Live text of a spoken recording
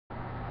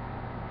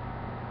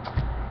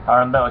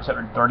Alright, I'm back with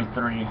chapter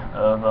 33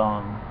 of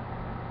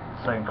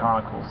 2nd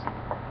Chronicles.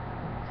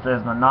 It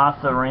says,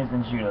 Manasseh reigns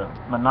in Judah.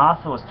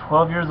 Manasseh was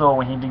 12 years old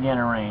when he began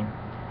to reign.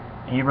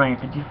 And he reigned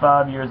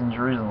 55 years in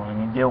Jerusalem,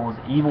 and he did what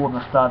was evil in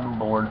the sight of the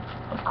Lord,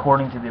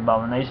 according to the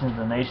abominations of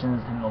the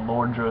nations whom the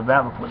Lord drove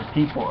out before the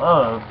people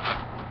of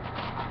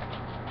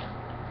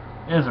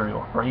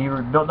Israel. For he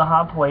rebuilt the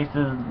high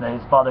places that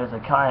his father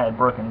Hezekiah had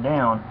broken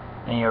down,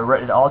 and he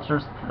erected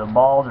altars to the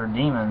Baals or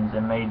demons,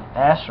 and made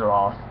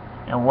Asheroths,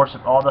 and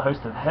worshipped all the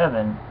hosts of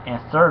heaven,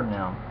 and served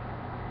them.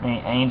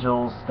 Meaning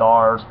angels,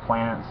 stars,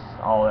 planets,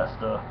 all that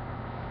stuff.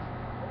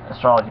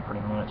 Astrology,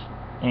 pretty much.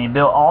 And he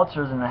built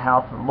altars in the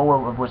house of the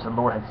Lord, of which the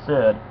Lord had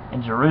said,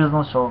 In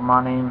Jerusalem shall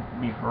my name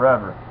be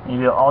forever. And he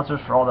built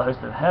altars for all the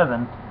hosts of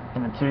heaven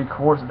in the two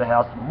courts of the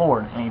house of the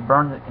Lord. And he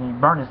burned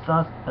his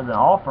sons as an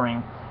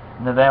offering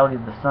in the valley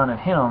of the son of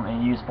Hinnom,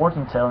 and used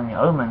fortune telling and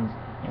omens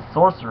and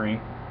sorcery,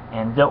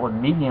 and dealt with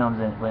mediums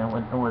and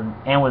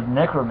with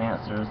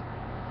necromancers.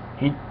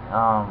 He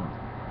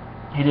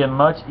did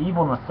much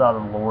evil in the sight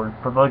of the Lord,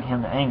 provoking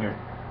him to anger.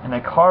 And the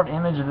carved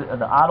image of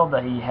the idol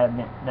that he had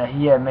made,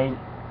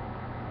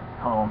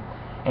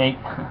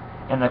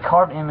 and the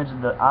carved image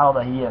of the idol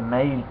that he had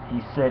made,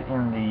 he set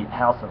in the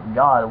house of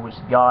God, which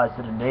God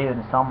said to David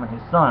and Solomon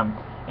his son,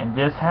 In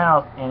this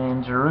house and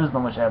in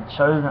Jerusalem, which I have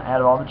chosen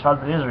out of all the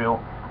tribes of Israel,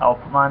 I will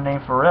put my name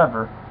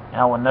forever, and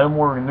I will no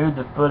more remove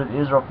the foot of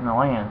Israel from the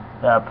land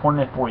that I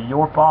appointed for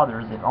your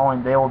fathers, if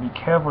only they will be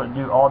careful to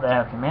do all that I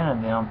have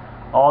commanded them,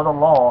 all the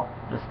law,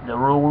 the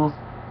rules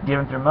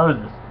given through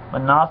Moses.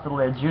 Manasseh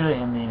led Judah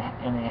and the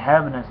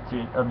inhabitants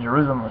of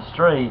Jerusalem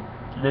astray,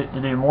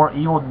 to do more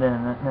evil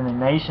than the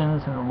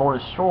nations whom the Lord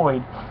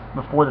destroyed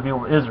before the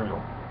people of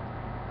Israel.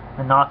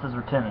 Manasseh's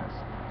repentance.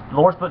 The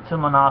Lord spoke to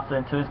Manasseh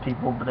and to his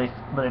people, but they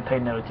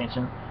paid no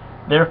attention.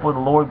 Therefore the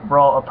Lord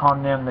brought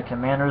upon them the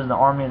commanders of the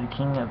army of the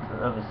king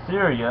of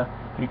Assyria,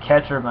 who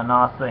captured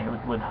Manasseh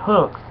with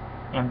hooks,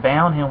 and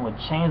bound him with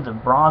chains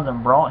of bronze,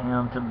 and brought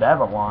him to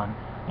Babylon.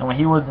 And when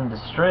he was in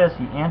distress,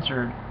 he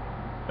entreated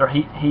the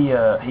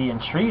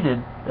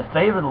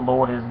favor of the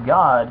Lord his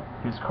God,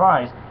 who is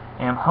Christ,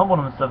 and humbled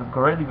himself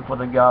greatly before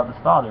the God of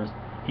his fathers.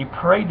 He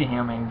prayed to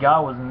him, and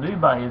God was moved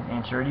by his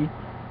entreaty,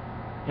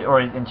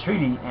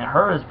 and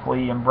heard his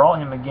plea, and brought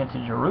him again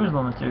to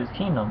Jerusalem and to his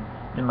kingdom.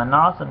 Then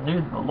Manasseh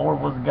knew that the Lord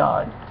was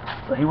God,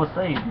 so he was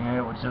saved,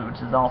 which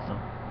is awesome.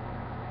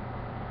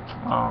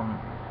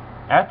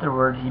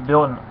 Afterward, he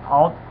built an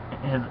outer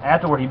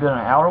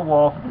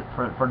wall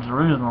for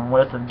Jerusalem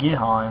west of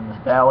Gihon in this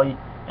valley,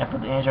 and for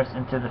the entrance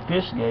into the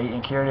fish gate,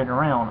 and carried it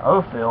around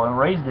Ophel, and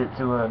raised it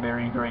to a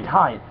very great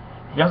height.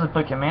 He also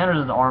put commanders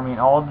of the army in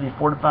all of the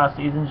fortified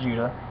cities in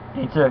Judah,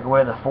 and he took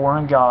away the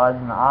foreign gods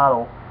and the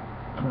idol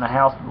from the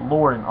house of the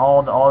Lord, and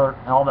all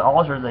the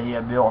altars that he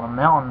had built on the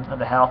mountain of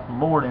the house of the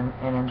Lord and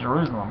in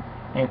Jerusalem.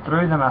 And he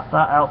threw them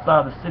outside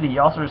of the city. He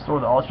also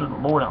restored the altar of the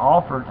Lord, and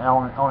offered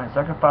on it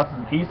sacrifices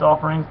and peace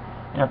offerings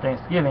and of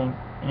thanksgiving.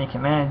 And he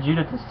commanded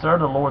Judah to serve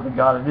the Lord, the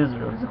God of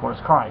Israel, who is of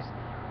course Christ.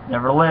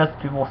 Nevertheless,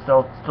 people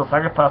still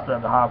sacrificed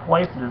at the high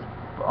places,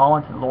 but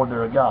only to the Lord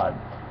their God.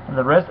 And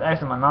the rest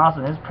acts of Manasseh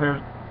and his prayer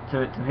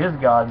to his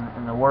God,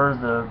 and the words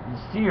of the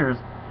seers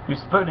who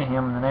spoke to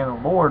him in the name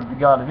of the Lord, the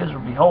God of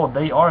Israel, behold,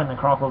 they are in the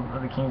Chronicles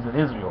of the kings of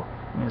Israel.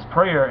 And his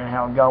prayer, and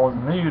how God was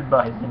moved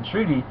by his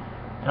entreaty,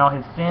 and all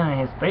his sin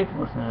and his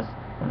faithlessness,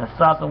 and the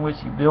sites on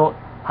which he built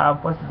high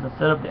places and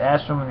set up the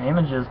Ashram and the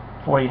images,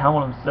 for he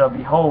humbled himself,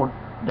 behold,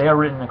 they are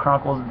written in the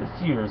Chronicles of the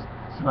seers.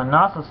 So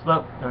Manasseh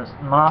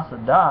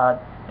died,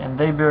 and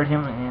they buried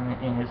him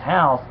in his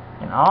house,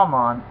 and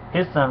Amon,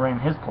 his son,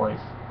 reigned in his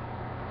place.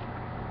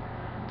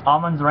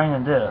 Amon's reign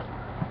and death.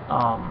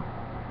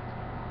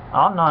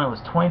 Amnon was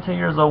 22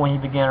 years old when he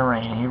began to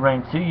reign. He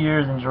reigned 2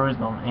 years in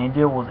Jerusalem, and he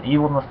did what was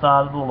evil in the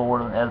sight of the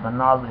Lord, as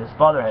Manasseh his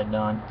father had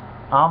done.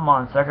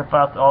 Amon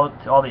sacrificed to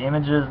all the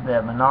images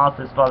that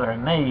Manasseh his father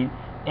had made,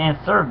 and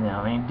served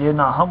them. And he did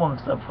not humble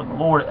himself for the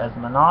Lord, as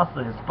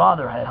Manasseh his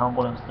father had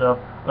humbled himself.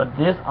 But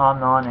this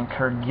Amnon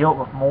incurred guilt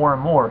with more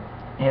and more.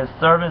 And his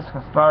servants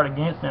conspired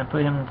against him, and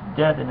put him to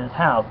death in his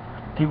house.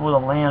 The people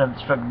of the land had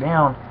struck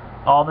down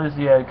all those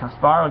who had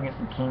conspired against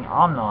the king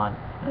Amnon.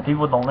 And the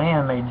people of the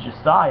land made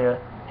Josiah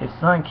his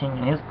son king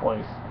in his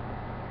place.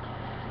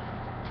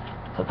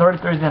 So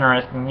 33 is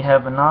interesting. You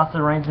have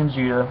Manasseh reigns in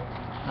Judah,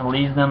 and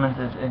leads them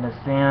into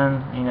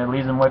sin,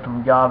 leads them away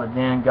from God, but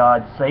then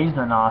God saves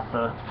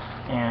Manasseh,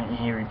 and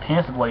he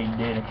repents of what he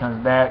did, and comes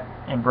back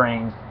and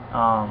brings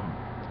of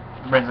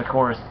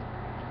course,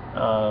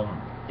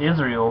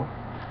 Israel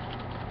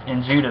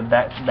and Judah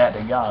back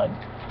to God.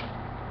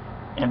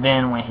 And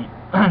then when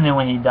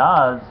he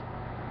dies,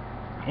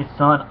 his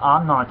son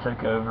Amnon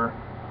took over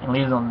and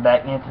leads them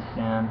back into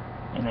sin,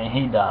 and then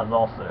he dies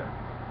also.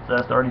 So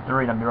that's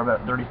 33, and I'll be right back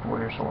at 34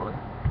 here shortly.